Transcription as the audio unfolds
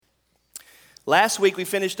Last week we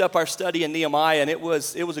finished up our study in Nehemiah, and it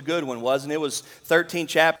was a good one, wasn't it? It was 13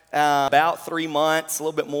 chapters, about 3 months, a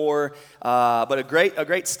little bit more, but a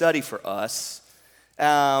great study for us.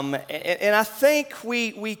 And I think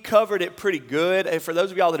we covered it pretty good. And for those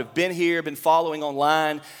of y'all that have been here, been following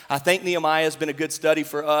online, I think Nehemiah has been a good study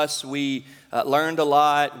for us. We learned a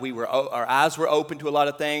lot. Our eyes were open to a lot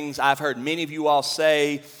of things. I've heard many of you all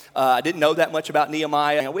say, I didn't know that much about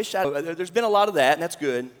Nehemiah. There's been a lot of that, and that's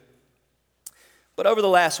good. But over the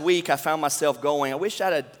last week, I found myself going, I wish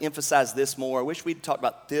I'd emphasized this more. I wish we'd talked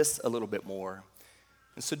about this a little bit more.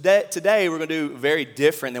 And so today, we're going to do very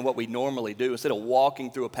different than what we normally do. Instead of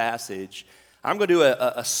walking through a passage, I'm going to do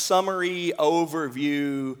a summary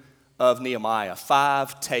overview of Nehemiah,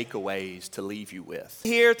 5 takeaways to leave you with.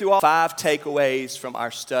 Here through all 5 takeaways from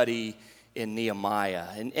our study in Nehemiah.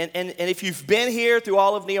 And if you've been here through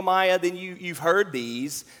all of Nehemiah, then you've heard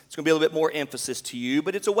these. It's going to be a little bit more emphasis to you,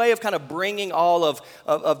 but it's a way of kind of bringing all of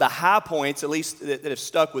the high points, at least that have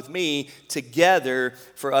stuck with me, together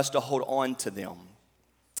for us to hold on to them.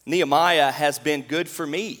 Nehemiah has been good for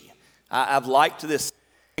me. I've liked this.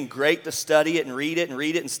 It's been great to study it and read it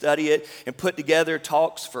and study it and put together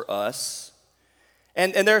talks for us.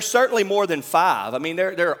 And there are certainly more than 5. I mean,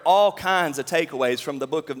 there are all kinds of takeaways from the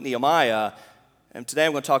book of Nehemiah. And today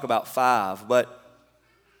I'm going to talk about 5. But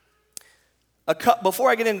before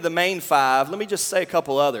I get into the main 5, let me just say a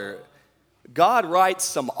couple other. God writes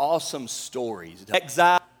some awesome stories.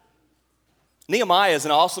 Exile. Nehemiah is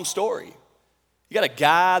an awesome story. You got a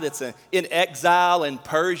guy that's in exile in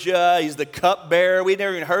Persia. He's the cupbearer. We'd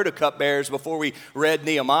never even heard of cupbearers before we read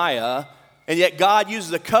Nehemiah. And yet God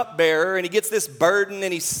uses a cupbearer, and he gets this burden,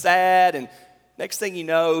 and he's sad. And next thing you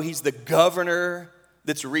know, he's the governor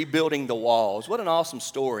that's rebuilding the walls. What an awesome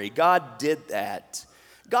story. God did that.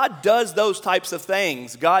 God does those types of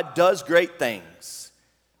things. God does great things.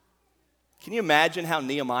 Can you imagine how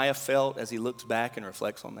Nehemiah felt as he looks back and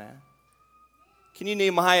reflects on that? Can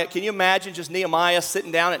you imagine just Nehemiah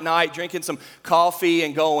sitting down at night, drinking some coffee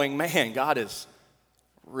and going, man, God has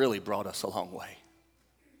really brought us a long way.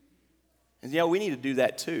 And we need to do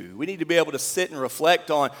that too. We need to be able to sit and reflect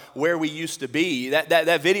on where we used to be.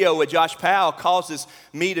 That video with Josh Powell causes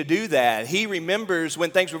me to do that. He remembers when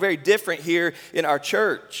things were very different here in our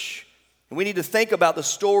church. And we need to think about the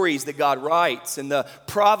stories that God writes and the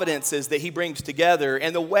providences that he brings together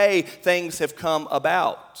and the way things have come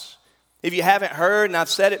about. If you haven't heard, and I've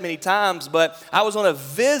said it many times, but I was on a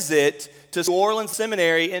visit to New Orleans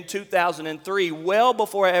Seminary in 2003, well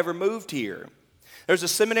before I ever moved here. There's a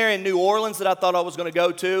seminary in New Orleans that I thought I was going to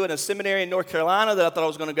go to, and a seminary in North Carolina that I thought I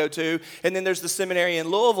was going to go to, and then there's the seminary in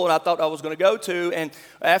Louisville that I thought I was going to go to. And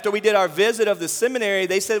after we did our visit of the seminary,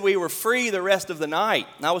 they said we were free the rest of the night.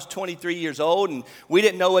 And I was 23 years old, and we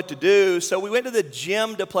didn't know what to do, so we went to the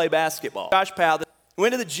gym to play basketball. Josh Powell. We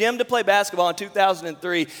went to the gym to play basketball in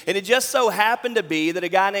 2003, and it just so happened to be that a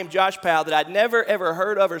guy named Josh Powell that I'd never, ever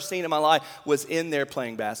heard of or seen in my life was in there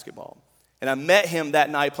playing basketball. And I met him that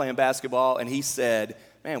night playing basketball, and he said,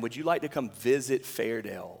 man, would you like to come visit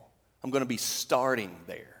Fairdale? I'm going to be starting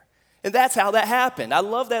there. And that's how that happened. I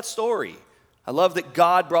love that story. I love that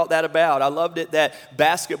God brought that about. I loved it that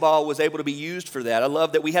basketball was able to be used for that. I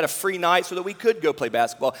love that we had a free night so that we could go play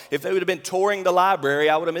basketball. If they would have been touring the library,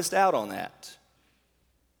 I would have missed out on that.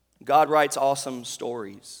 God writes awesome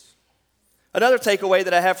stories. Another takeaway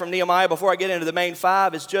that I have from Nehemiah before I get into the main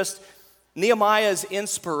 5 is just Nehemiah's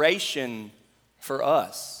inspiration for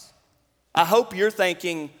us. I hope you're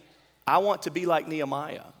thinking, I want to be like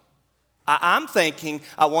Nehemiah. I'm thinking,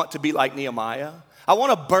 I want to be like Nehemiah. I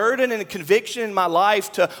want a burden and a conviction in my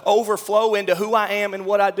life to overflow into who I am and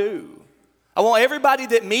what I do. I want everybody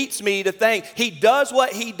that meets me to think he does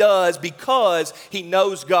what he does because he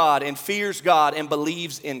knows God and fears God and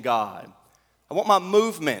believes in God. I want my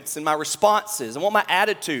movements and my responses. I want my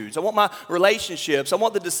attitudes. I want my relationships. I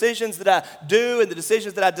want the decisions that I do and the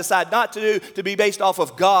decisions that I decide not to do to be based off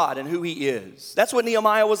of God and who he is. That's what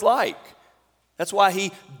Nehemiah was like. That's why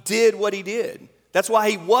he did what he did. That's why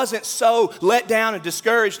he wasn't so let down and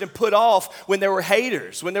discouraged and put off when there were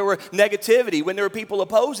haters, when there were negativity, when there were people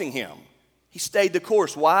opposing him. He stayed the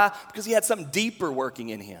course. Why? Because he had something deeper working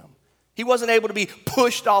in him. He wasn't able to be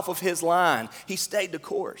pushed off of his line. He stayed the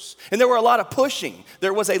course. And there were a lot of pushing.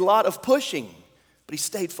 There was a lot of pushing, but he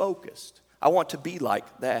stayed focused. I want to be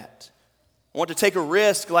like that. I want to take a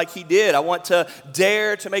risk like he did. I want to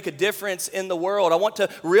dare to make a difference in the world. I want to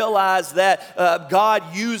realize that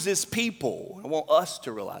God uses people. I want us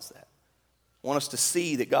to realize that. I want us to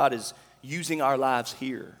see that God is using our lives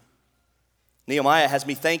here. Nehemiah has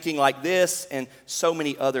me thinking like this and so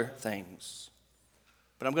many other things.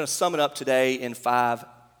 But I'm going to sum it up today in 5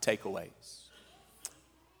 takeaways.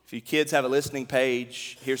 If you kids have a listening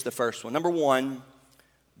page, here's the first one. Number one,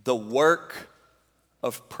 the work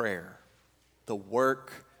of prayer. The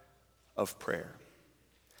work of prayer.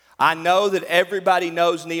 I know that everybody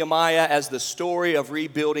knows Nehemiah as the story of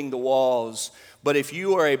rebuilding the walls. But if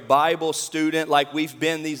you are a Bible student like we've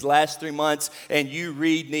been these last 3 months and you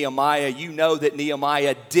read Nehemiah, you know that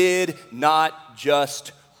Nehemiah did not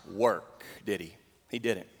just work, did he? He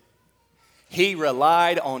didn't. He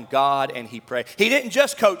relied on God and he prayed. He didn't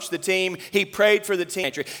just coach the team, he prayed for the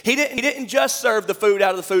team. He didn't just serve the food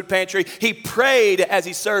out of the food pantry, he prayed as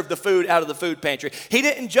he served the food out of the food pantry. He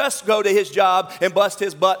didn't just go to his job and bust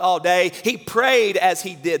his butt all day, he prayed as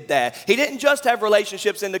he did that. He didn't just have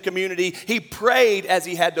relationships in the community, he prayed as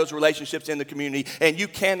he had those relationships in the community. And you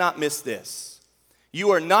cannot miss this.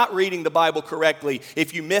 You are not reading the Bible correctly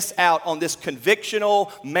if you miss out on this convictional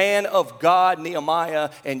man of God,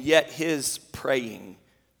 Nehemiah, and yet his praying.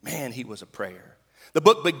 Man, he was a prayer. The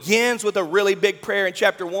book begins with a really big prayer in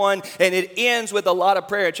chapter 1, and it ends with a lot of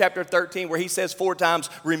prayer in chapter 13, where he says 4 times,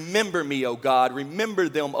 remember me, O God, remember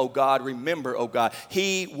them, O God, remember, O God.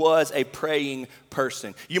 He was a praying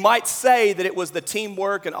person. You might say that it was the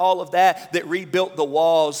teamwork and all of that rebuilt the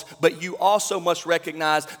walls, but you also must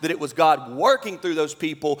recognize that it was God working through those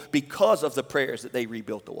people because of the prayers that they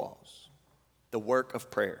rebuilt the walls. The work of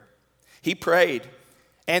prayer. He prayed.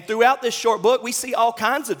 And throughout this short book, we see all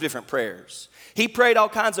kinds of different prayers. He prayed all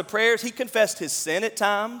kinds of prayers. He confessed his sin at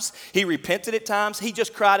times. He repented at times. He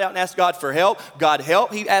just cried out and asked God for help. God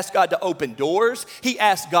help. He asked God to open doors. He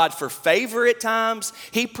asked God for favor at times.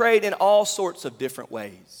 He prayed in all sorts of different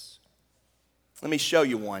ways. Let me show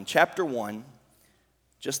you one. Chapter 1,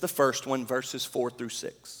 just the first one, verses 4 through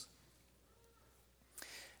 6.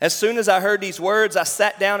 As soon as I heard these words, I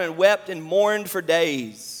sat down and wept and mourned for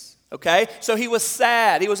days. Okay? So he was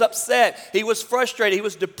sad. He was upset. He was frustrated. He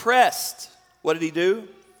was depressed. What did he do?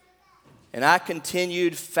 And I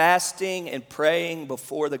continued fasting and praying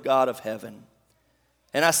before the God of heaven.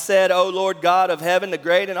 And I said, O Lord God of heaven, the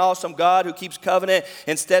great and awesome God who keeps covenant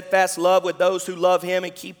and steadfast love with those who love him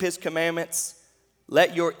and keep his commandments,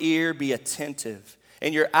 let your ear be attentive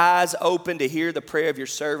and your eyes open to hear the prayer of your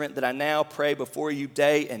servant that I now pray before you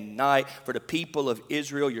day and night for the people of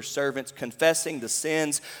Israel, your servants, confessing the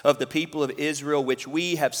sins of the people of Israel which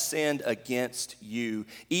we have sinned against you.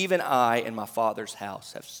 Even I and my father's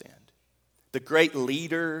house have sinned. The great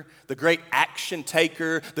leader, the great action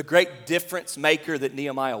taker, the great difference maker that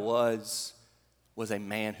Nehemiah was a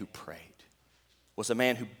man who prayed, was a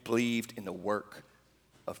man who believed in the work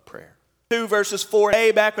of prayer. 2 verses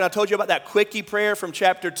 4a, back when I told you about that quickie prayer from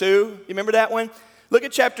chapter 2. You remember that one? Look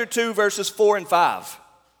at chapter 2, verses 4 and 5.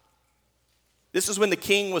 This is when the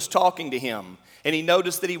king was talking to him, and he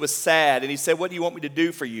noticed that he was sad, and he said, what do you want me to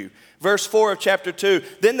do for you? Verse 4 of chapter 2,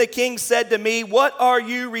 then the king said to me, what are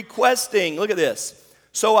you requesting? Look at this.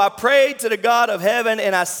 So I prayed to the God of heaven,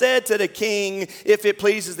 and I said to the king, if it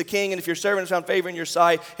pleases the king, and if your servant has found favor in your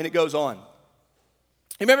sight, and it goes on.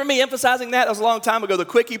 You remember me emphasizing that? That was a long time ago, the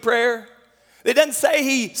quickie prayer. It doesn't say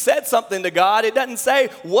he said something to God. It doesn't say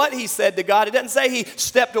what he said to God. It doesn't say he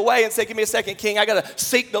stepped away and said, give me a second, king. I got to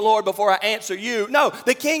seek the Lord before I answer you. No,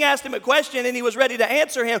 the king asked him a question and he was ready to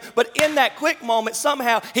answer him. But in that quick moment,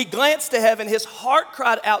 somehow he glanced to heaven. His heart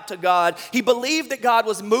cried out to God. He believed that God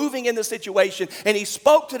was moving in the situation, and he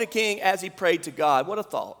spoke to the king as he prayed to God. What a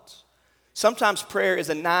thought. Sometimes prayer is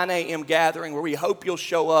a 9 a.m. gathering where we hope you'll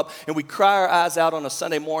show up, and we cry our eyes out on a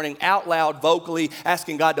Sunday morning out loud, vocally,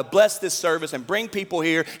 asking God to bless this service and bring people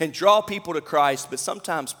here and draw people to Christ. But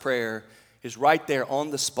sometimes prayer is right there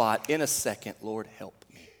on the spot in a second. Lord, help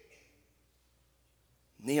me.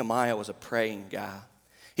 Nehemiah was a praying guy.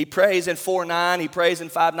 He prays in 4:9, he prays in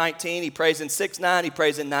 5:19, he prays in 6:9, he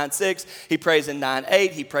prays in 9:6, he prays in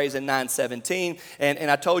 9:8, he prays in 9:17. And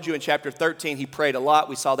I told you in chapter 13 he prayed a lot.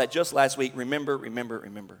 We saw that just last week. Remember, remember,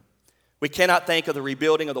 remember. We cannot think of the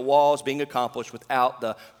rebuilding of the walls being accomplished without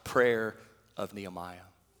the prayer of Nehemiah.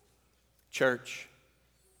 Church,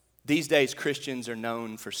 these days Christians are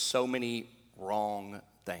known for so many wrong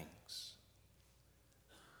things.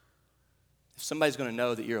 If somebody's going to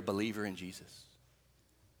know that you're a believer in Jesus,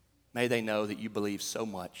 may they know that you believe so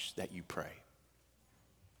much that you pray.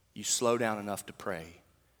 You slow down enough to pray.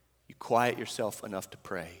 You quiet yourself enough to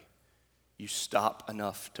pray. You stop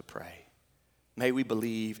enough to pray. May we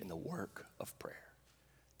believe in the work of prayer.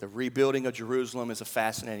 The rebuilding of Jerusalem is a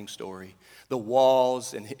fascinating story. The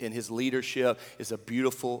walls and his leadership is a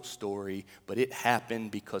beautiful story, but it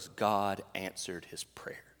happened because God answered his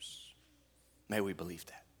prayers. May we believe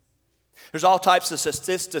that. There's all types of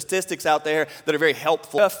statistics out there that are very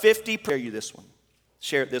helpful. 50,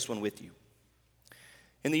 share this one with you.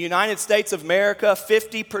 In the United States of America,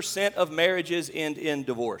 50% of marriages end in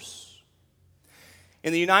divorce.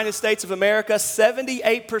 In the United States of America,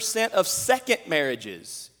 78% of second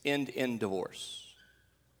marriages end in divorce.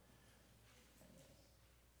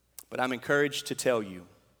 But I'm encouraged to tell you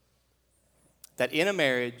that in a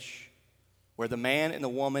marriage where the man and the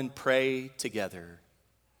woman pray together,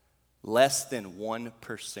 less than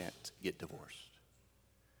 1% get divorced.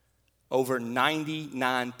 Over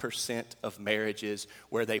 99% of marriages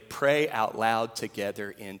where they pray out loud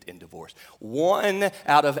together end in divorce. 1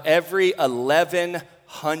 out of every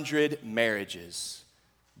 1,100 marriages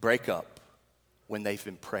break up when they've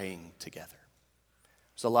been praying together.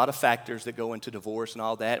 There's a lot of factors that go into divorce and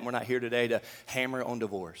all that, and we're not here today to hammer on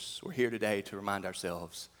divorce. We're here today to remind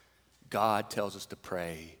ourselves God tells us to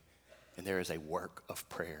pray, and there is a work of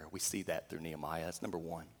prayer. We see that through Nehemiah. That's number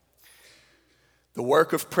one. The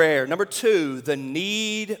work of prayer. Number two, the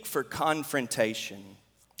need for confrontation.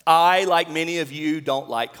 I, like many of you, don't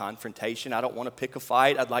like confrontation. I don't want to pick a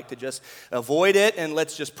fight. I'd like to just avoid it, and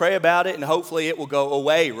let's just pray about it, and hopefully it will go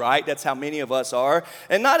away, right? That's how many of us are.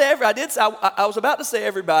 And not every, I was about to say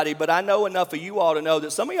everybody, but I know enough of you all to know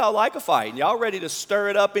that some of y'all like a fight, and y'all ready to stir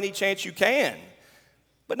it up any chance you can.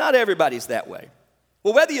 But not everybody's that way.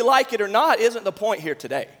 Well, whether you like it or not isn't the point here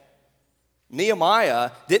today.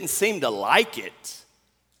 Nehemiah didn't seem to like it,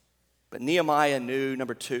 but Nehemiah knew,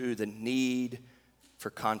 number two, the need for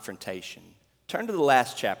confrontation. Turn to the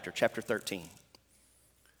last chapter, chapter 13.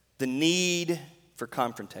 The need for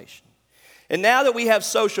confrontation. And now that we have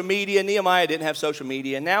social media, Nehemiah didn't have social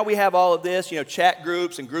media, and now we have all of this, chat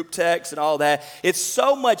groups and group texts and all that, it's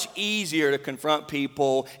so much easier to confront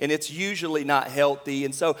people, and it's usually not healthy.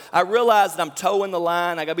 And so I realize that I'm towing the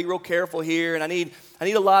line. I got to be real careful here, and I need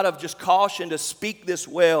a lot of just caution to speak this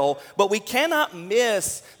well. But we cannot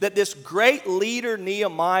miss that this great leader,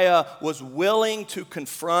 Nehemiah, was willing to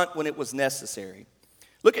confront when it was necessary.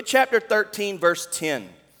 Look at chapter 13, verse 10.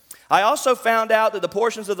 I also found out that the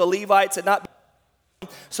portions of the Levites had not been,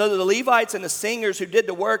 so that the Levites and the singers who did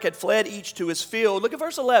the work had fled each to his field. Look at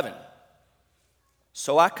verse 11.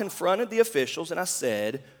 So I confronted the officials and I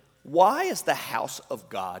said, why is the house of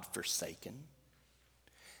God forsaken?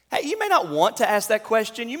 Hey, you may not want to ask that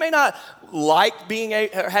question. You may not like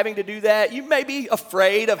having to do that. You may be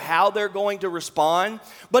afraid of how they're going to respond.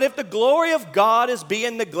 But if the glory of God is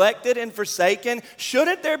being neglected and forsaken,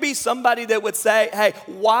 shouldn't there be somebody that would say, hey,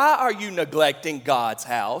 why are you neglecting God's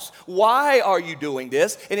house? Why are you doing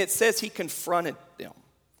this? And it says he confronted them.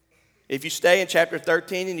 If you stay in chapter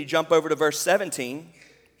 13 and you jump over to verse 17,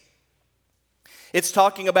 it's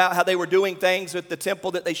talking about how they were doing things at the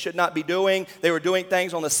temple that they should not be doing. They were doing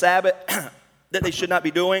things on the Sabbath that they should not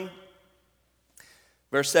be doing.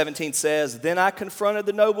 Verse 17 says, then I confronted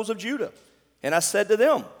the nobles of Judah, and I said to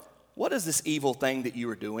them, what is this evil thing that you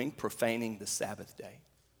are doing, profaning the Sabbath day?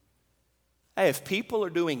 Hey, if people are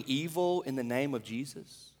doing evil in the name of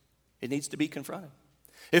Jesus, it needs to be confronted.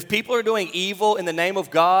 If people are doing evil in the name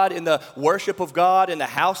of God, in the worship of God, in the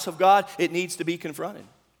house of God, it needs to be confronted.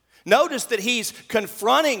 Notice that he's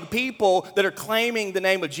confronting people that are claiming the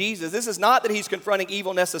name of Jesus. This is not that he's confronting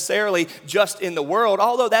evil necessarily just in the world,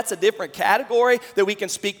 although that's a different category that we can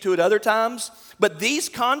speak to at other times. But these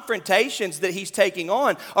confrontations that he's taking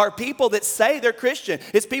on are people that say they're Christian.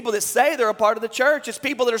 It's people that say they're a part of the church. It's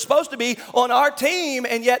people that are supposed to be on our team,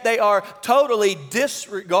 and yet they are totally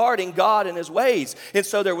disregarding God and his ways. And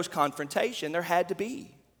so there was confrontation. There had to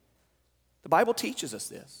be. The Bible teaches us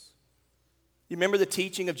this. You remember the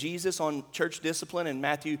teaching of Jesus on church discipline in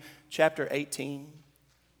Matthew chapter 18? You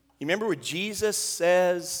remember where Jesus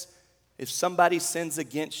says, if somebody sins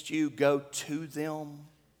against you, go to them?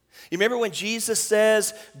 You remember when Jesus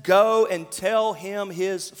says, go and tell him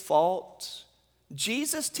his fault?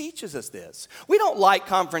 Jesus teaches us this. We don't like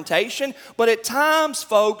confrontation, but at times,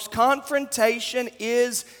 folks, confrontation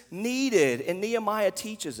is needed, and Nehemiah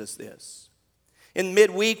teaches us this. In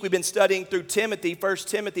midweek, we've been studying through Timothy, 1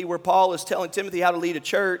 Timothy, where Paul is telling Timothy how to lead a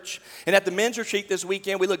church. And at the men's retreat this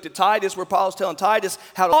weekend, we looked at Titus, where Paul is telling Titus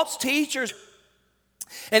how to false teachers.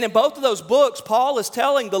 And in both of those books, Paul is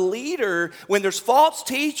telling the leader, when there's false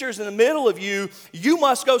teachers in the middle of you, you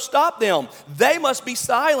must go stop them. They must be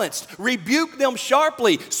silenced. Rebuke them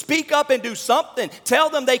sharply. Speak up and do something. Tell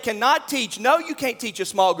them they cannot teach. No, you can't teach a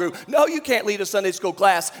small group. No, you can't lead a Sunday school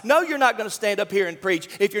class. No, you're not going to stand up here and preach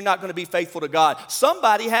if you're not going to be faithful to God.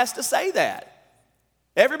 Somebody has to say that.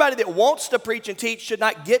 Everybody that wants to preach and teach should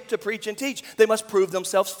not get to preach and teach. They must prove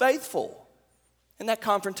themselves faithful. And that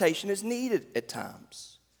confrontation is needed at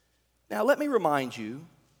times. Now, let me remind you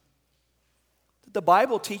that the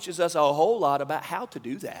Bible teaches us a whole lot about how to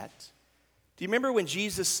do that. Do you remember when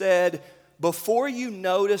Jesus said, before you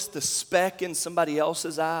notice the speck in somebody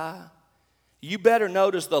else's eye, you better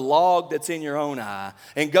notice the log that's in your own eye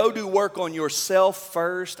and go do work on yourself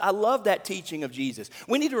first. I love that teaching of Jesus.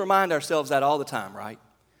 We need to remind ourselves that all the time, right?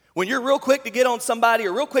 When you're real quick to get on somebody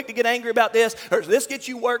or real quick to get angry about this or this gets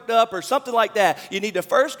you worked up or something like that, you need to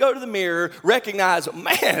first go to the mirror, recognize,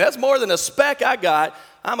 man, that's more than a speck I got.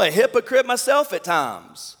 I'm a hypocrite myself at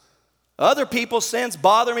times. Other people's sins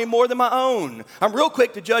bother me more than my own. I'm real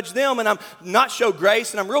quick to judge them and I'm not show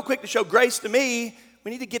grace, and I'm real quick to show grace to me.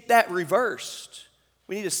 We need to get that reversed.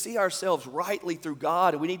 We need to see ourselves rightly through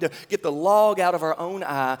God, and we need to get the log out of our own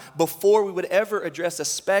eye before we would ever address a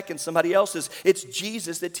speck in somebody else's. It's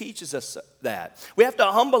Jesus that teaches us that. We have to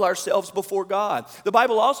humble ourselves before God. The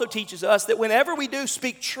Bible also teaches us that whenever we do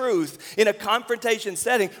speak truth in a confrontation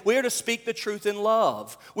setting, we are to speak the truth in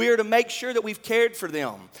love. We are to make sure that we've cared for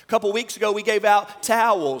them. A couple weeks ago, we gave out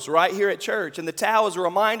towels right here at church, and the towel is a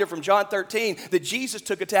reminder from John 13 that Jesus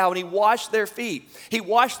took a towel and he washed their feet. He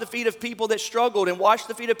washed the feet of people that struggled and washed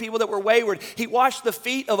the feet of people that were wayward. He washed the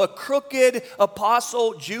feet of a crooked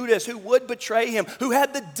apostle, Judas, who would betray him, who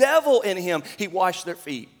had the devil in him. He washed their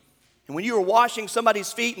feet. And when you are washing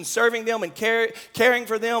somebody's feet and serving them and caring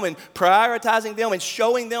for them and prioritizing them and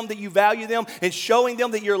showing them that you value them and showing them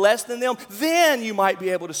that you're less than them, then you might be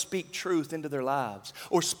able to speak truth into their lives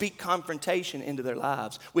or speak confrontation into their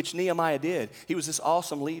lives, which Nehemiah did. He was this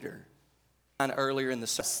awesome leader. And earlier in the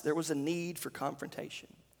service, there was a need for confrontation.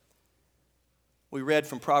 We read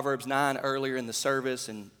from Proverbs 9 earlier in the service,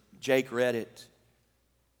 and Jake read it.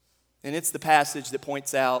 And it's the passage that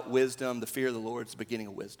points out wisdom, the fear of the Lord is the beginning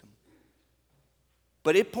of wisdom.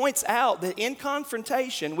 But it points out that in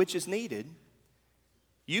confrontation, which is needed,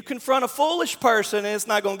 you confront a foolish person and it's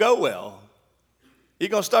not going to go well. You're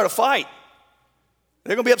going to start a fight.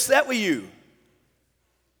 They're going to be upset with you.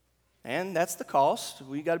 And that's the cost.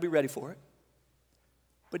 We got to be ready for it.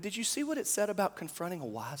 But did you see what it said about confronting a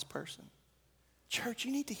wise person? Church,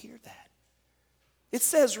 you need to hear that. It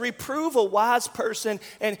says, reprove a wise person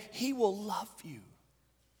and he will love you.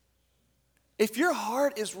 If your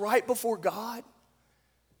heart is right before God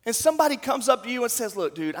and somebody comes up to you and says,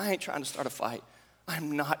 look, dude, I ain't trying to start a fight.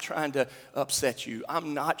 I'm not trying to upset you.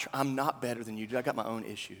 I'm not better than you, dude. I got my own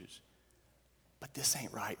issues. But this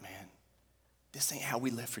ain't right, man. This ain't how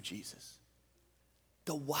we live for Jesus.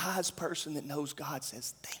 The wise person that knows God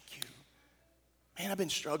says, thank you. Man, I've been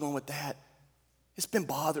struggling with that. It's been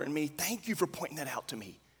bothering me. Thank you for pointing that out to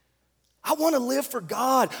me. I want to live for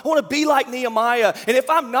God. I want to be like Nehemiah. And if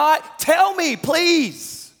I'm not, tell me,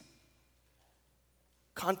 please.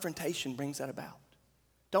 Confrontation brings that about.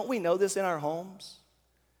 Don't we know this in our homes?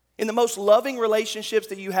 In the most loving relationships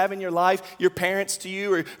that you have in your life, your parents to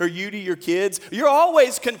you or you to your kids, you're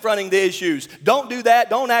always confronting the issues. Don't do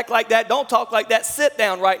that. Don't act like that. Don't talk like that. Sit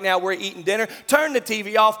down right now. We're eating dinner. Turn the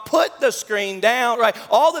TV off. Put the screen down, right?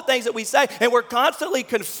 All the things that we say. And we're constantly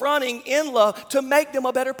confronting in love to make them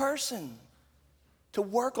a better person, to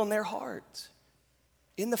work on their heart.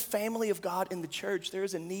 In the family of God, in the church, there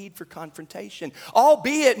is a need for confrontation,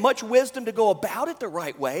 albeit much wisdom to go about it the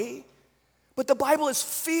right way. But the Bible is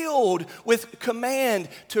filled with command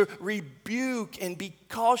to rebuke and be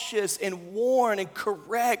cautious and warn and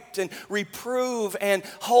correct and reprove and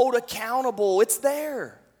hold accountable. It's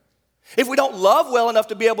there. If we don't love well enough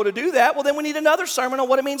to be able to do that, well, then we need another sermon on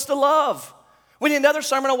what it means to love. We need another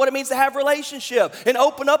sermon on what it means to have relationship and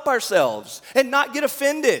open up ourselves and not get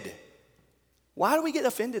offended. Why do we get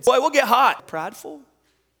offended? Boy, we'll get hot. Prideful.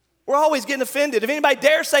 We're always getting offended. If anybody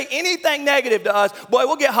dares say anything negative to us, boy,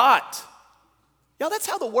 we'll get hot. Y'all, that's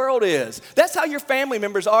how the world is. That's how your family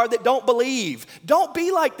members are that don't believe. Don't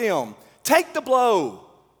be like them. Take the blow.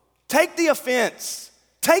 Take the offense.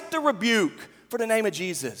 Take the rebuke for the name of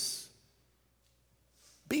Jesus.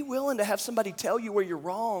 Be willing to have somebody tell you where you're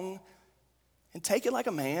wrong and take it like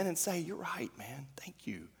a man and say, you're right, man. Thank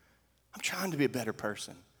you. I'm trying to be a better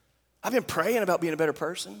person. I've been praying about being a better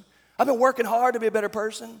person. I've been working hard to be a better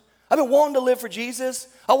person. I've been wanting to live for Jesus.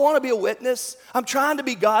 I want to be a witness. I'm trying to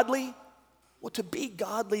be godly. Well, to be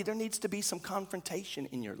godly, there needs to be some confrontation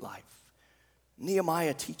in your life.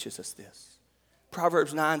 Nehemiah teaches us this.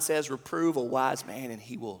 Proverbs 9 says, reprove a wise man and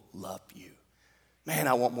he will love you. Man,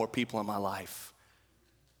 I want more people in my life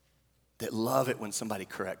that love it when somebody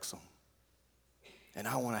corrects them. And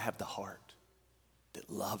I want to have the heart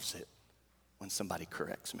that loves it when somebody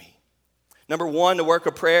corrects me. Number one, the work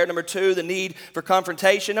of prayer. Number two, the need for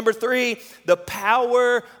confrontation. Number three, the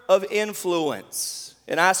power of influence.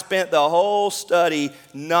 And I spent the whole study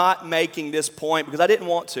not making this point because I didn't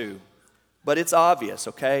want to, but it's obvious,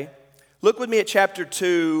 okay? Look with me at chapter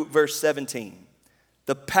 2, verse 17.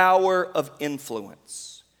 The power of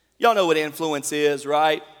influence. Y'all know what influence is,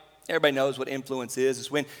 right? Everybody knows what influence is.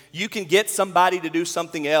 It's when you can get somebody to do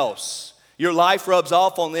something else. Your life rubs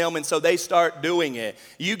off on them, and so they start doing it.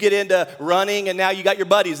 You get into running, and now you got your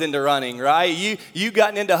buddies into running, right? You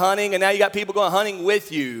gotten into hunting, and now you got people going hunting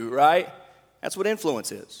with you, right? That's what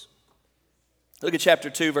influence is. Look at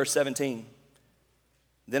chapter 2, verse 17.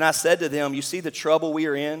 Then I said to them, you see the trouble we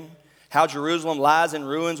are in, how Jerusalem lies in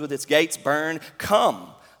ruins with its gates burned. Come,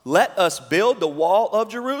 let us build the wall of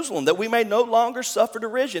Jerusalem, that we may no longer suffer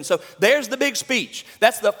derision. So there's the big speech.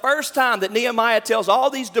 That's the first time that Nehemiah tells all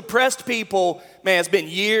these depressed people, man, it's been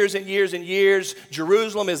years and years and years.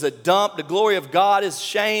 Jerusalem is a dump. The glory of God is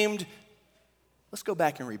shamed. Let's go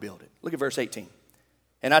back and rebuild it. Look at verse 18.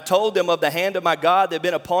 And I told them of the hand of my God that had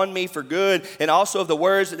been upon me for good, and also of the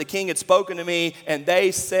words that the king had spoken to me. And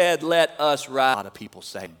they said, let us rise. A lot of people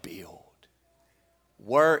say, build.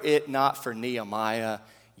 Were it not for Nehemiah,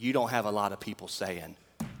 you don't have a lot of people saying,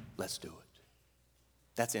 let's do it.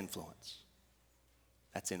 That's influence.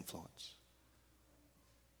 That's influence.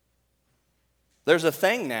 There's a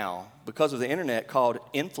thing now, because of the internet, called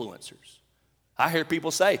influencers. I hear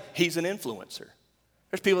people say, he's an influencer.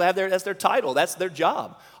 There's people that have that's their title, that's their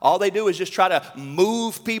job. All they do is just try to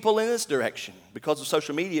move people in this direction. Because of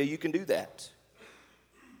social media, you can do that.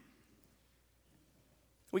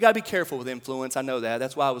 We got to be careful with influence, I know that.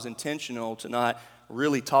 That's why I was intentional to not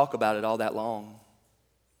really talk about it all that long.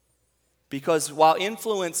 Because while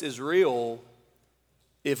influence is real,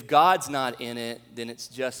 if God's not in it, then it's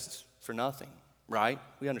just for nothing, right?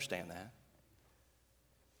 We understand that.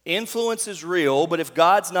 Influence is real, but if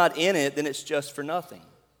God's not in it, then it's just for nothing.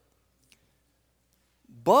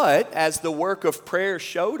 But as the work of prayer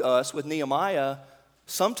showed us with Nehemiah,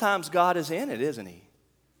 sometimes God is in it, isn't he?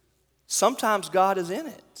 Sometimes God is in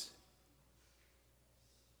it.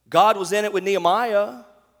 God was in it with Nehemiah.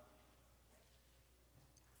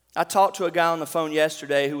 I talked to a guy on the phone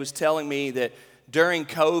yesterday who was telling me that during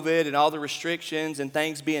COVID and all the restrictions and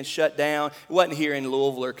things being shut down, it wasn't here in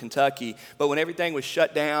Louisville or Kentucky, but when everything was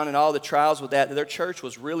shut down and all the trials with that, their church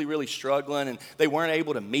was really, really struggling, and they weren't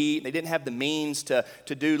able to meet, and they didn't have the means to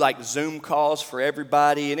do like Zoom calls for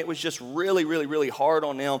everybody, and it was just really, really, really hard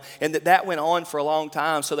on them, and that went on for a long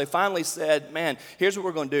time. So they finally said, man, here's what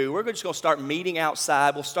we're going to do. We're just going to start meeting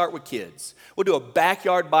outside. We'll start with kids. We'll do a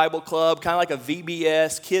backyard Bible club, kind of like a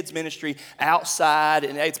VBS, kids ministry outside,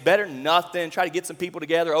 and it's better than nothing. Try to get some people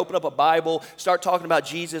together, open up a Bible, start talking about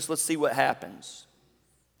Jesus. Let's see what happens.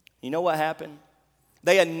 You know what happened?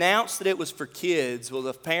 They announced that it was for kids. Well,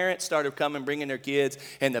 the parents started coming, bringing their kids,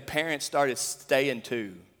 and the parents started staying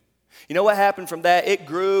too. You know what happened from that? It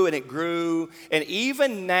grew and it grew. And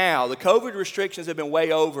even now, the COVID restrictions have been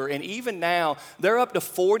way over. And even now, they're up to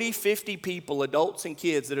 40, 50 people, adults and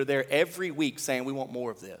kids, that are there every week saying, we want more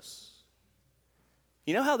of this.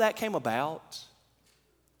 You know how that came about?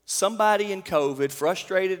 Somebody in COVID,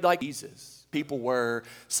 frustrated like Jesus, people were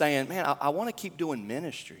saying, man, I want to keep doing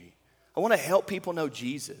ministry. I want to help people know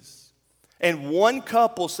Jesus. And one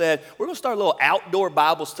couple said, we're going to start a little outdoor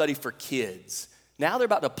Bible study for kids. Now they're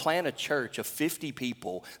about to plant a church of 50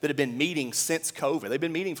 people that have been meeting since COVID. They've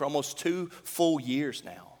been meeting for almost 2 full years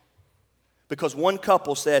now. Because one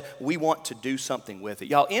couple said, we want to do something with it.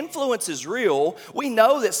 Y'all, influence is real. We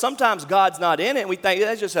know that sometimes God's not in it, and we think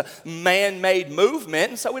that's just a man-made movement,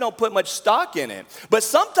 and so we don't put much stock in it. But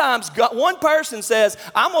sometimes God, one person says,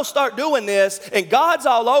 I'm going to start doing this, and God's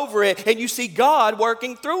all over it, and you see God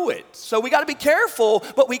working through it. So we got to be careful,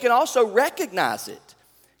 but we can also recognize it.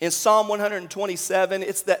 In Psalm 127,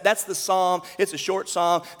 that's the psalm. It's a short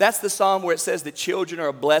psalm. That's the psalm where it says that children are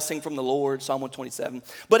a blessing from the Lord, Psalm 127.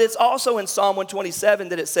 But it's also in Psalm 127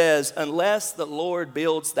 that it says, unless the Lord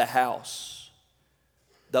builds the house,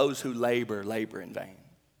 those who labor in vain.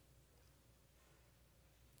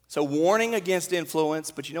 So warning against influence,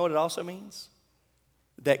 but you know what it also means?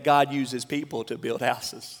 That God uses people to build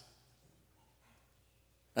houses.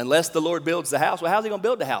 Unless the Lord builds the house. Well, how's he going to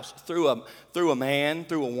build the house? Through a man,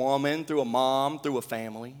 through a woman, through a mom, through a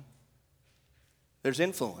family. There's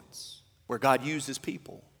influence where God uses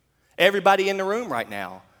people. Everybody in the room right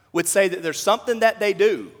now would say that there's something that they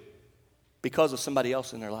do because of somebody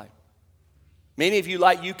else in their life. Many of you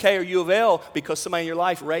like UK or U of L because somebody in your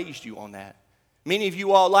life raised you on that. Many of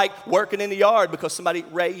you all like working in the yard because somebody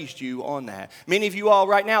raised you on that. Many of you all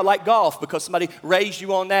right now like golf because somebody raised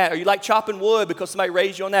you on that. Or you like chopping wood because somebody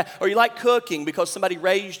raised you on that. Or you like cooking because somebody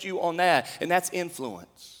raised you on that. And that's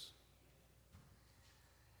influence.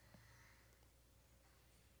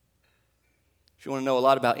 If you want to know a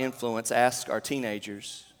lot about influence, ask our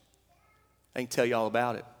teenagers. They can tell you all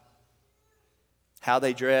about it. How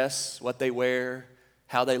they dress, what they wear,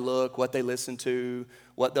 how they look, what they listen to,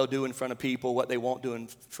 What they'll do in front of people, what they won't do in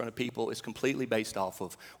front of people is completely based off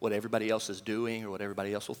of what everybody else is doing or what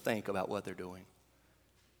everybody else will think about what they're doing.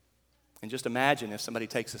 And just imagine if somebody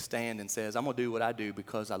takes a stand and says, I'm going to do what I do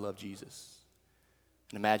because I love Jesus.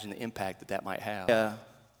 And imagine the impact that that might have.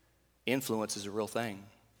 Influence is a real thing.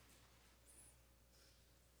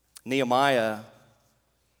 Nehemiah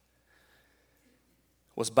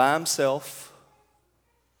was by himself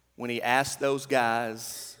when he asked those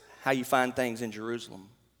guys how you find things in Jerusalem.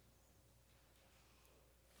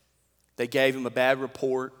 They gave him a bad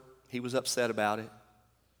report. He was upset about it.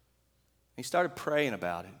 He started praying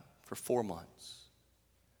about it for 4 months.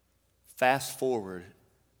 Fast forward,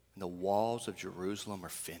 and the walls of Jerusalem are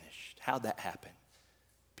finished. How'd that happen?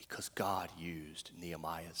 Because God used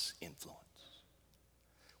Nehemiah's influence.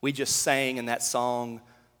 We just sang in that song,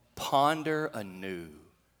 ponder anew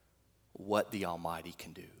what the Almighty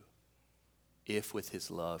can do, if with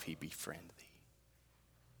his love he befriend thee.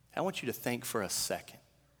 I want you to think for a second,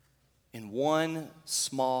 in one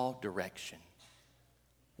small direction,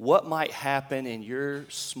 what might happen in your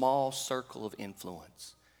small circle of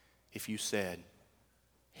influence if you said,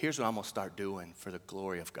 here's what I'm going to start doing for the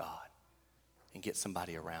glory of God and get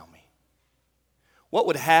somebody around me. What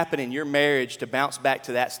would happen in your marriage, to bounce back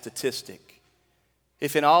to that statistic,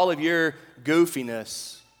 if in all of your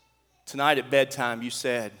goofiness tonight at bedtime you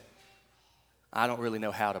said, I don't really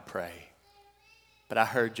know how to pray, but I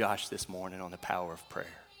heard Josh this morning on the power of prayer,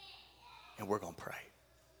 and we're going to pray.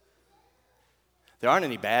 There aren't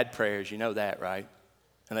any bad prayers, you know that, right?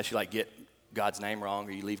 Unless you get God's name wrong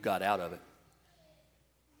or you leave God out of it.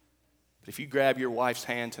 But if you grab your wife's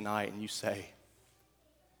hand tonight and you say,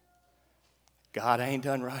 God, I ain't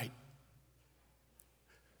done right,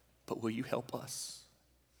 but will you help us?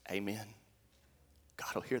 Amen.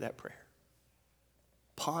 God will hear that prayer.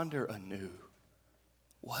 Ponder anew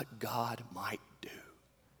what God might do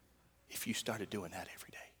if you started doing that every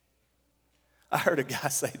day. I heard a guy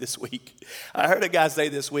say this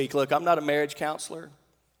week, look, I'm not a marriage counselor,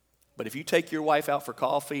 but if you take your wife out for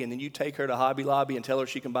coffee and then you take her to Hobby Lobby and tell her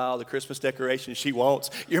she can buy all the Christmas decorations she wants,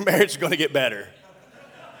 your marriage is going to get better.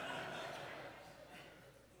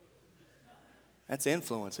 That's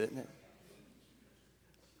influence, isn't it?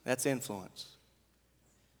 That's influence.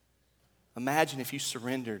 Imagine if you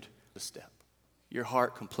surrendered the step, your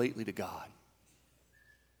heart completely to God,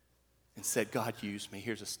 and said, God, use me.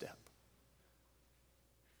 Here's a step.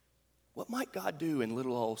 What might God do in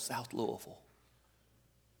little old South Louisville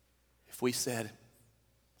if we said,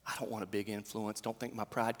 I don't want a big influence. Don't think my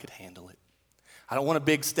pride could handle it. I don't want a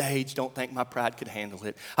big stage. Don't think my pride could handle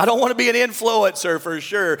it. I don't want to be an influencer for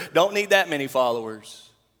sure. Don't need that many followers.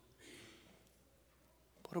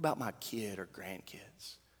 What about my kid or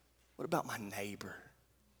grandkids? What about my neighbor?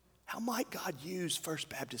 How might God use First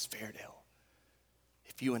Baptist Fairdale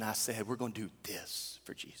if you and I said, we're going to do this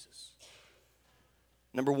for Jesus?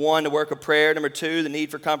 Number 1, the work of prayer. Number 2, the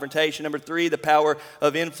need for confrontation. Number 3, the power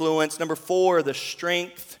of influence. Number 4, the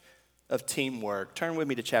strength of teamwork. Turn with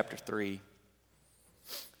me to chapter 3.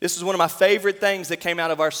 This is one of my favorite things that came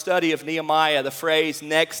out of our study of Nehemiah, the phrase,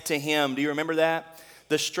 next to him. Do you remember that?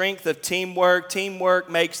 The strength of teamwork. Teamwork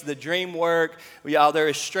makes the dream work. Y'all, there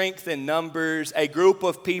is strength in numbers. A group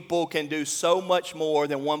of people can do so much more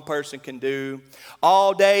than one person can do.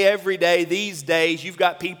 All day, every day, these days, you've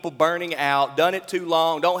got people burning out, done it too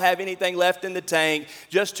long, don't have anything left in the tank,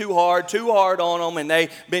 just too hard on them, and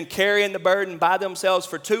they've been carrying the burden by themselves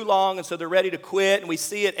for too long, and so they're ready to quit, and we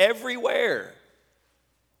see it everywhere.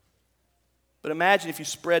 But imagine if you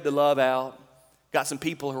spread the love out, got some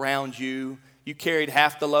people around you, you carried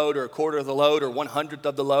half the load or a quarter of the load or 1/100th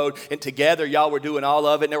of the load, and together y'all were doing all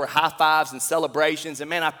of it, and there were high fives and celebrations, and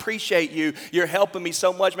man, I appreciate you. You're helping me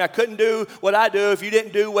so much. Man, I couldn't do what I do if you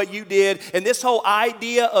didn't do what you did. And this whole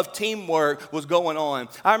idea of teamwork was going on.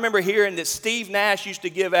 I remember hearing that Steve Nash used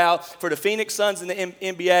to give out, for the Phoenix Suns in the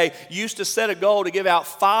NBA, used to set a goal to give out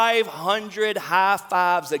 500 high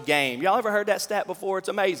fives a game. Y'all ever heard that stat before? It's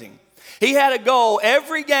amazing. He had a goal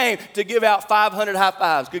every game to give out 500 high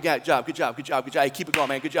fives. Good job, good job, good job, good job. Hey, keep it going,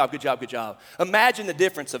 man. Good job, good job, good job. Imagine the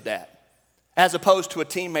difference of that, as opposed to a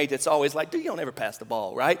teammate that's always like, dude, you don't ever pass the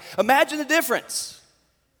ball, right? Imagine the difference.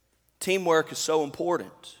 Teamwork is so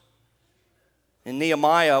important. In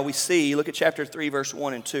Nehemiah, we see, look at chapter 3, verse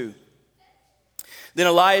 1 and 2. Then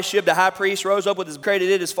Eliashib, the high priest, rose up with his created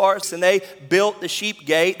it as far as, and they built the sheep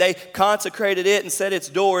gate. They consecrated it and set its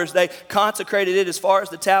doors. They consecrated it as far as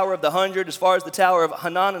the tower of the 100, as far as the tower of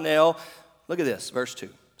Hananel. Look at this, verse 2.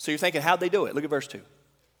 So you're thinking, how'd they do it? Look at verse 2.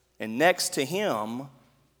 And next to him,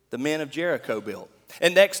 the men of Jericho built.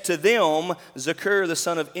 And next to them, Zakur, the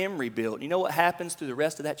son of Imri, built. You know what happens through the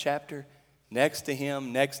rest of that chapter? Next to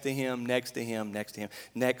him, next to him, next to him, next to him,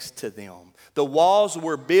 next to them. The walls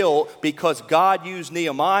were built because God used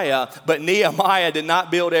Nehemiah, but Nehemiah did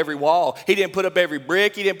not build every wall. He didn't put up every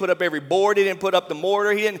brick. He didn't put up every board. He didn't put up the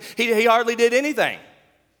mortar. He hardly did anything.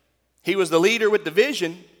 He was the leader with the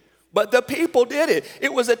vision, but the people did it.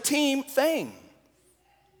 It was a team thing.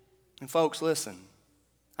 And folks, listen,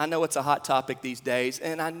 I know it's a hot topic these days,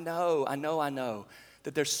 and I know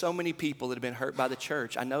that there's so many people that have been hurt by the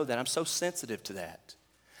church. I know that. I'm so sensitive to that.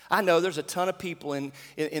 I know there's a ton of people in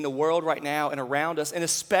the world right now and around us, and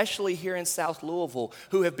especially here in South Louisville,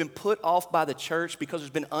 who have been put off by the church because there's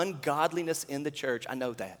been ungodliness in the church. I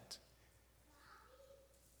know that.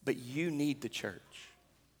 But you need the church.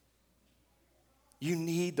 You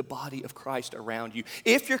need the body of Christ around you.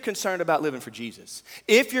 If you're concerned about living for Jesus,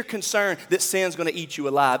 if you're concerned that sin's going to eat you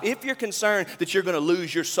alive, if you're concerned that you're going to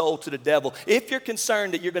lose your soul to the devil, if you're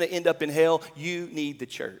concerned that you're going to end up in hell, you need the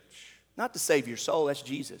church. Not to save your soul, that's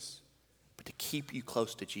Jesus, but to keep you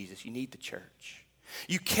close to Jesus. You need the church.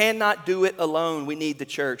 You cannot do it alone. We need the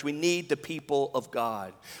church. We need the people of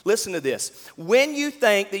God. Listen to this. When you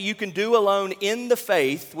think that you can do alone in the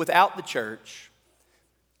faith without the church,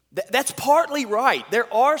 that's partly right.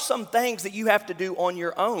 There are some things that you have to do on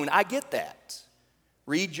your own. I get that.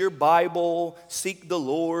 Read your Bible, seek the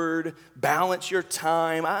Lord, balance your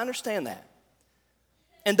time. I understand that.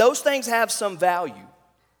 And those things have some value.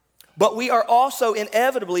 But we are also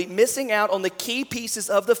inevitably missing out on the key pieces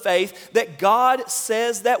of the faith that God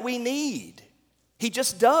says that we need. He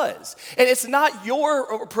just does. And it's not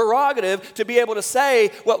your prerogative to be able to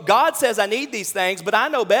say, well, God says I need these things, but I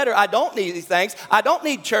know better. I don't need these things. I don't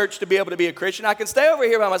need church to be able to be a Christian. I can stay over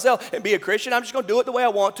here by myself and be a Christian. I'm just going to do it the way I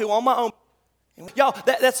want to on my own. Y'all,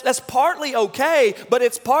 that's partly okay, but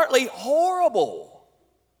it's partly horrible.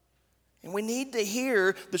 And we need to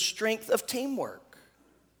hear the strength of teamwork.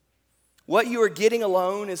 What you are getting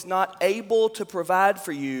alone is not able to provide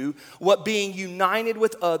for you what being united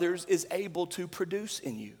with others is able to produce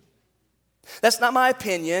in you. That's not my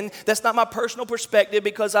opinion. That's not my personal perspective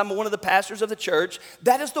because I'm one of the pastors of the church.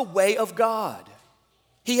 That is the way of God.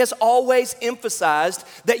 He has always emphasized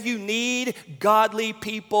that you need godly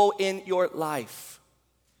people in your life.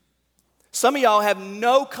 Some of y'all have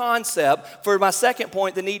no concept, for my second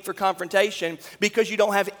point, the need for confrontation, because you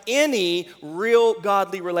don't have any real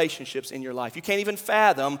godly relationships in your life. You can't even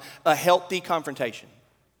fathom a healthy confrontation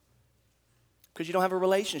because you don't have a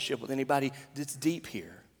relationship with anybody that's deep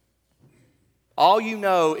here. All you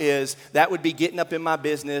know is that would be getting up in my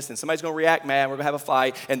business and somebody's going to react mad, we're going to have a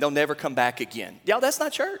fight, and they'll never come back again. Y'all, that's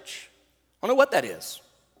not church. I don't know what that is.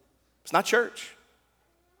 It's not church.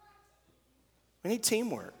 We need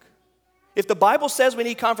teamwork. If the Bible says we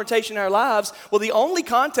need confrontation in our lives, well, the only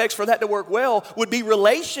context for that to work well would be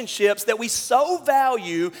relationships that we so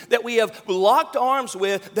value, that we have locked arms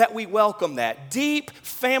with, that we welcome that. Deep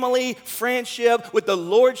family friendship with the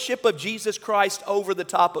lordship of Jesus Christ over the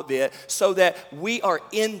top of it so that we are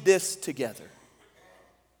in this together.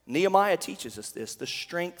 Nehemiah teaches us this, the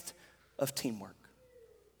strength of teamwork.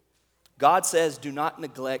 God says, do not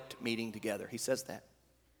neglect meeting together. He says that.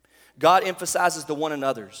 God emphasizes the one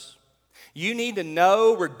another's. You need to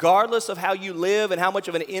know, regardless of how you live and how much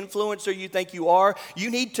of an influencer you think you are, you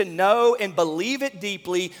need to know and believe it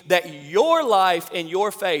deeply that your life and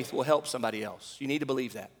your faith will help somebody else. You need to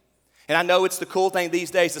believe that. And I know it's the cool thing these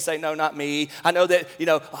days to say, no, not me. I know that,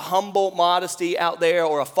 a humble modesty out there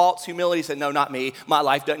or a false humility said, no, not me. My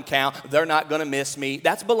life doesn't count. They're not going to miss me.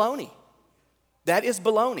 That's baloney. That is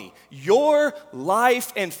baloney. Your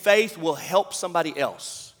life and faith will help somebody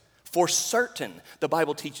else. For certain, the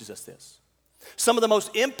Bible teaches us this. Some of the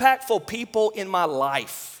most impactful people in my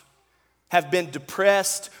life have been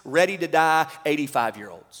depressed, ready to die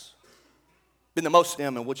 85-year-olds. Been the most of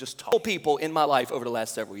them, and we'll just talk. People in my life over the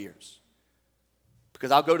last several years.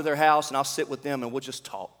 Because I'll go to their house and I'll sit with them and we'll just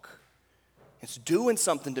talk. It's doing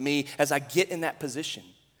something to me as I get in that position.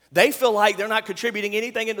 They feel like they're not contributing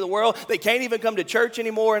anything into the world. They can't even come to church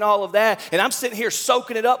anymore and all of that. And I'm sitting here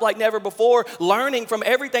soaking it up like never before, learning from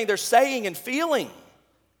everything they're saying and feeling.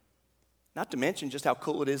 Not to mention just how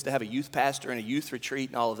cool it is to have a youth pastor and a youth retreat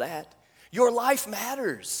and all of that. Your life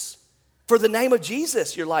matters. For the name of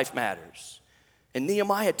Jesus, your life matters. And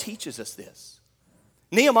Nehemiah teaches us this.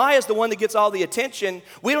 Nehemiah is the one that gets all the attention.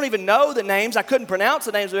 We don't even know the names. I couldn't pronounce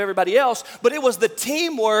the names of everybody else, but it was the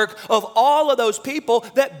teamwork of all of those people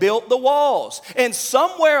that built the walls. And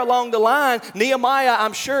somewhere along the line, Nehemiah,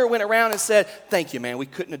 I'm sure, went around and said, thank you, man, we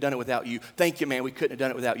couldn't have done it without you. Thank you, man, we couldn't have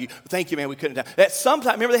done it without you. Thank you, man, we couldn't have done it. At some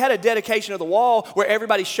time, remember they had a dedication of the wall where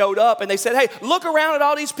everybody showed up and they said, hey, look around at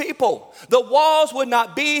all these people. The walls would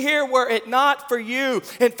not be here were it not for you.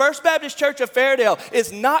 And First Baptist Church of Fairdale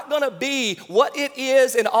is not going to be what it is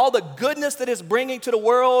and all the goodness that it's bringing to the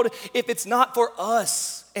world if it's not for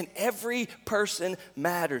us. And every person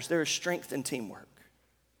matters. There is strength in teamwork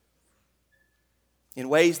in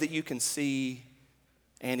ways that you can see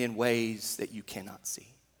and in ways that you cannot see.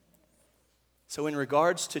 So in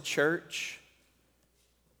regards to church,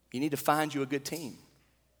 you need to find you a good team.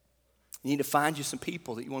 You need to find you some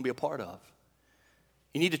people that you want to be a part of.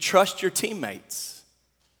 You need to trust your teammates.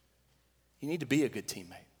 You need to be a good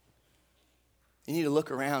teammate. You need to look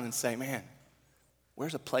around and say, man,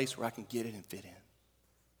 where's a place where I can get in and fit in?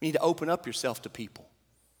 You need to open up yourself to people.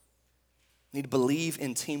 You need to believe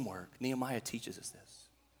in teamwork. Nehemiah teaches us this.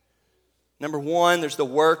 Number 1, there's the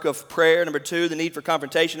work of prayer. Number 2, the need for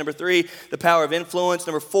confrontation. Number 3, the power of influence.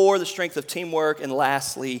 Number 4, the strength of teamwork. And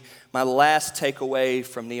lastly, my last takeaway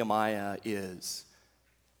from Nehemiah is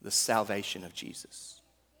the salvation of Jesus.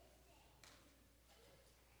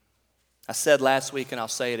 I said last week, and I'll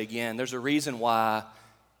say it again, there's a reason why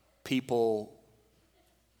people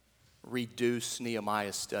reduce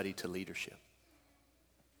Nehemiah's study to leadership.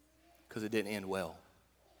 Because it didn't end well.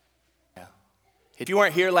 Yeah. If you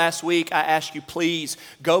weren't here last week, I ask you, please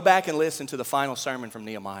go back and listen to the final sermon from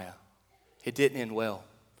Nehemiah. It didn't end well.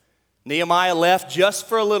 Nehemiah left just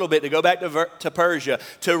for a little bit to go back to Persia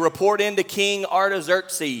to report into King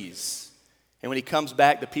Artaxerxes. And when he comes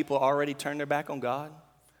back, the people already turned their back on God.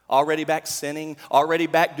 Already back sinning, already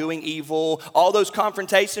back doing evil. All those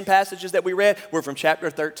confrontation passages that we read were from chapter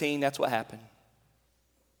 13. That's what happened.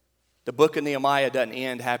 The book of Nehemiah doesn't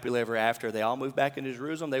end happily ever after. They all moved back into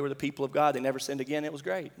Jerusalem. They were the people of God. They never sinned again. It was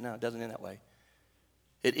great. No, it doesn't end that way.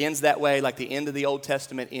 It ends that way like the end of the Old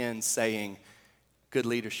Testament ends saying, good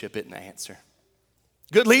leadership isn't the answer.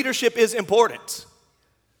 Good leadership is important.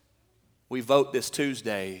 We vote this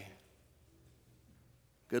Tuesday.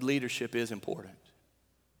 Good leadership is important.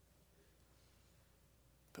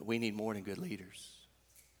 But we need more than good leaders.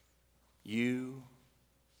 You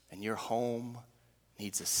and your home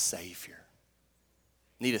needs a Savior.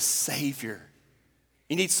 Need a Savior.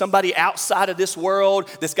 You need somebody outside of this world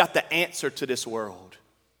that's got the answer to this world.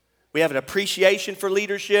 We have an appreciation for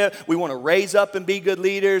leadership. We want to raise up and be good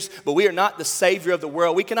leaders, but we are not the Savior of the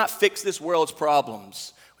world. We cannot fix this world's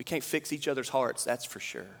problems. We can't fix each other's hearts, that's for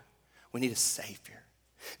sure. We need a Savior.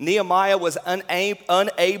 Nehemiah was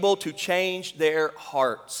unable to change their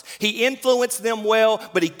hearts. He influenced them well,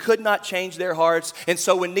 but he could not change their hearts. And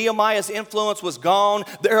so when Nehemiah's influence was gone,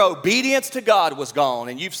 their obedience to God was gone.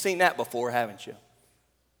 And you've seen that before, haven't you?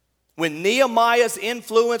 When Nehemiah's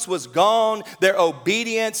influence was gone, their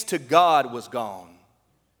obedience to God was gone.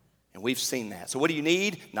 And we've seen that. So what do you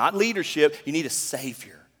need? Not leadership. You need a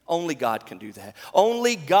Savior. Only God can do that.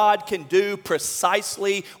 Only God can do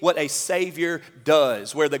precisely what a Savior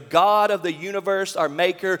does, where the God of the universe, our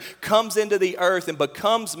Maker, comes into the earth and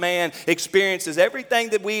becomes man, experiences everything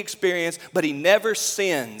that we experience, but he never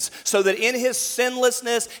sins, so that in his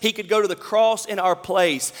sinlessness, he could go to the cross in our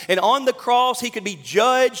place. And on the cross, he could be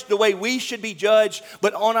judged the way we should be judged,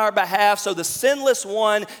 but on our behalf, so the sinless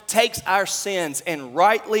one takes our sins and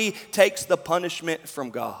rightly takes the punishment from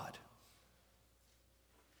God.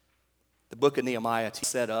 The book of Nehemiah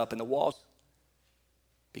set up, and the walls,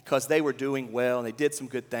 because they were doing well and they did some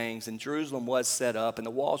good things, and Jerusalem was set up and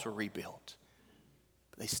the walls were rebuilt.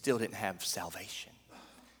 But they still didn't have salvation.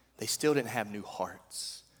 They still didn't have new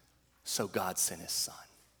hearts. So God sent his Son.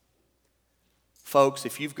 Folks,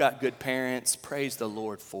 if you've got good parents, praise the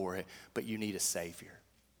Lord for it, but you need a Savior.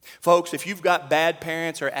 Folks, if you've got bad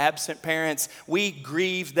parents or absent parents, we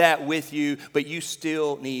grieve that with you, but you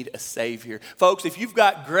still need a Savior. Folks, if you've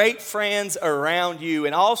got great friends around you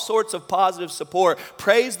and all sorts of positive support,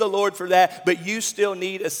 praise the Lord for that, but you still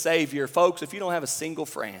need a Savior. Folks, if you don't have a single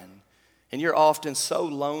friend and you're often so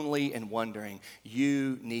lonely and wondering,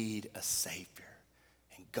 you need a Savior.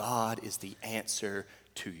 And God is the answer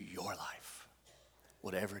to your life,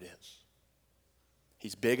 whatever it is.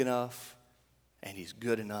 He's big enough. And he's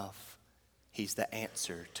good enough. He's the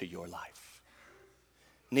answer to your life.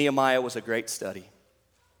 Nehemiah was a great study.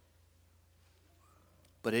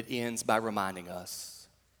 But it ends by reminding us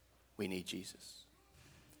we need Jesus.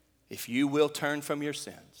 If you will turn from your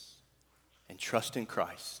sins and trust in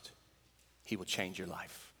Christ, he will change your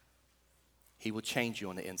life. He will change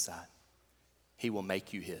you on the inside. He will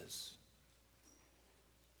make you His.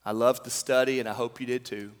 I loved the study, and I hope you did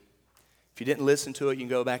too. If you didn't listen to it, you can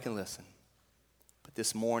go back and listen. But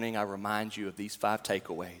this morning, I remind you of these 5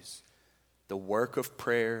 takeaways. The work of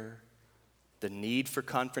prayer, the need for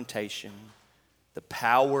confrontation, the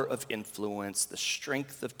power of influence, the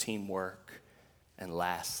strength of teamwork, and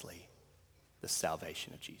lastly, the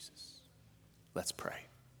salvation of Jesus. Let's pray.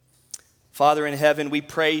 Father in heaven, we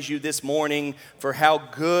praise you this morning for how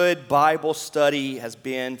good Bible study has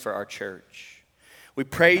been for our church. We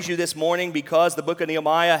praise you this morning because the book of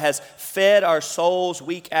Nehemiah has fed our souls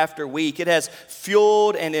week after week. It has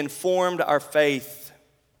fueled and informed our faith.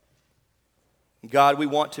 God, we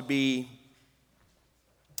want to be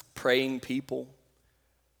praying people.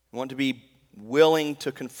 We want to be willing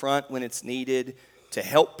to confront when it's needed, to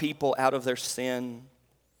help people out of their sin.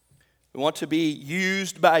 We want to be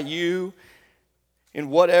used by you in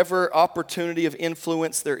whatever opportunity of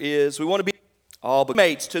influence there is. We want to be all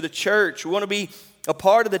mates to the church. We want to be a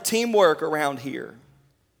part of the teamwork around here.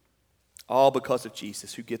 All because of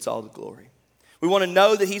Jesus, who gets all the glory. We want to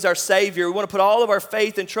know that He's our Savior. We want to put all of our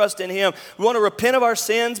faith and trust in Him. We want to repent of our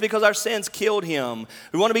sins because our sins killed Him.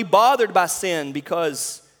 We want to be bothered by sin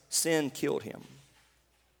because sin killed Him.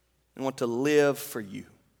 We want to live for you.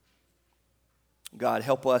 God,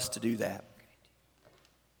 help us to do that.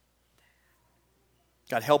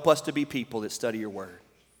 God, help us to be people that study your word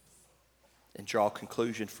and draw a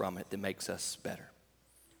conclusion from it that makes us better.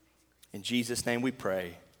 In Jesus' name we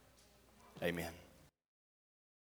pray. Amen.